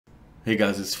Hey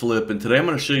guys, it's Flip, and today I'm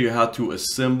going to show you how to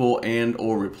assemble and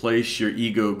or replace your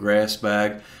Ego grass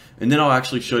bag, and then I'll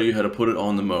actually show you how to put it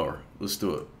on the mower. Let's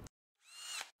do it.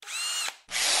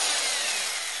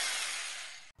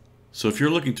 So if you're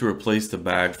looking to replace the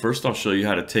bag, first I'll show you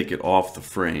how to take it off the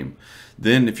frame.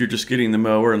 Then if you're just getting the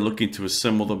mower and looking to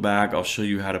assemble the bag, I'll show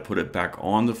you how to put it back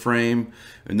on the frame,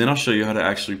 and then I'll show you how to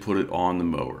actually put it on the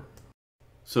mower.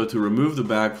 So to remove the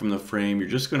bag from the frame, you're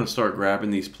just going to start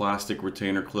grabbing these plastic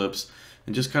retainer clips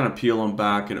and just kind of peel them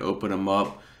back and open them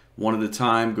up. One at a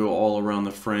time, go all around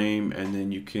the frame, and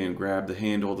then you can grab the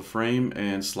handle of the frame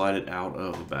and slide it out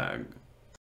of the bag.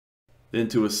 Then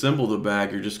to assemble the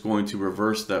bag, you're just going to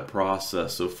reverse that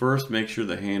process. So first make sure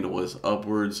the handle is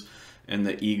upwards and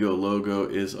the Ego logo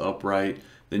is upright.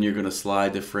 Then you're going to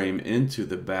slide the frame into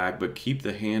the bag, but keep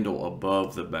the handle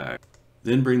above the bag.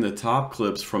 Then bring the top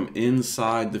clips from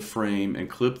inside the frame and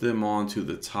clip them onto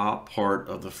the top part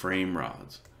of the frame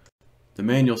rods. The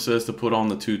manual says to put on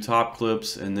the two top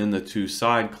clips and then the two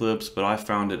side clips, but I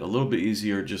found it a little bit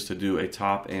easier just to do a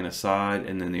top and a side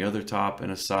and then the other top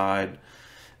and a side,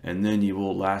 and then you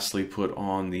will lastly put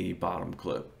on the bottom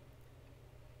clip.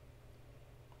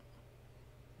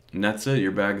 And that's it,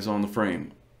 your bag is on the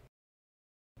frame.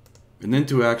 And then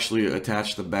to actually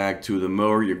attach the bag to the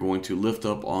mower, you're going to lift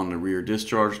up on the rear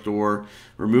discharge door,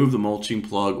 remove the mulching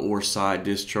plug or side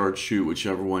discharge chute,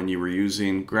 whichever one you were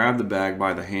using, grab the bag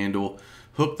by the handle,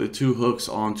 hook the two hooks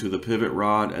onto the pivot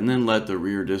rod, and then let the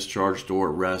rear discharge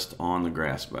door rest on the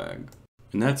grass bag.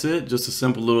 And that's it, just a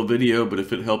simple little video, but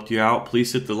if it helped you out,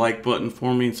 please hit the like button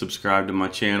for me and subscribe to my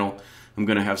channel. I'm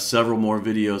going to have several more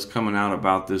videos coming out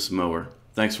about this mower.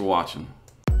 Thanks for watching.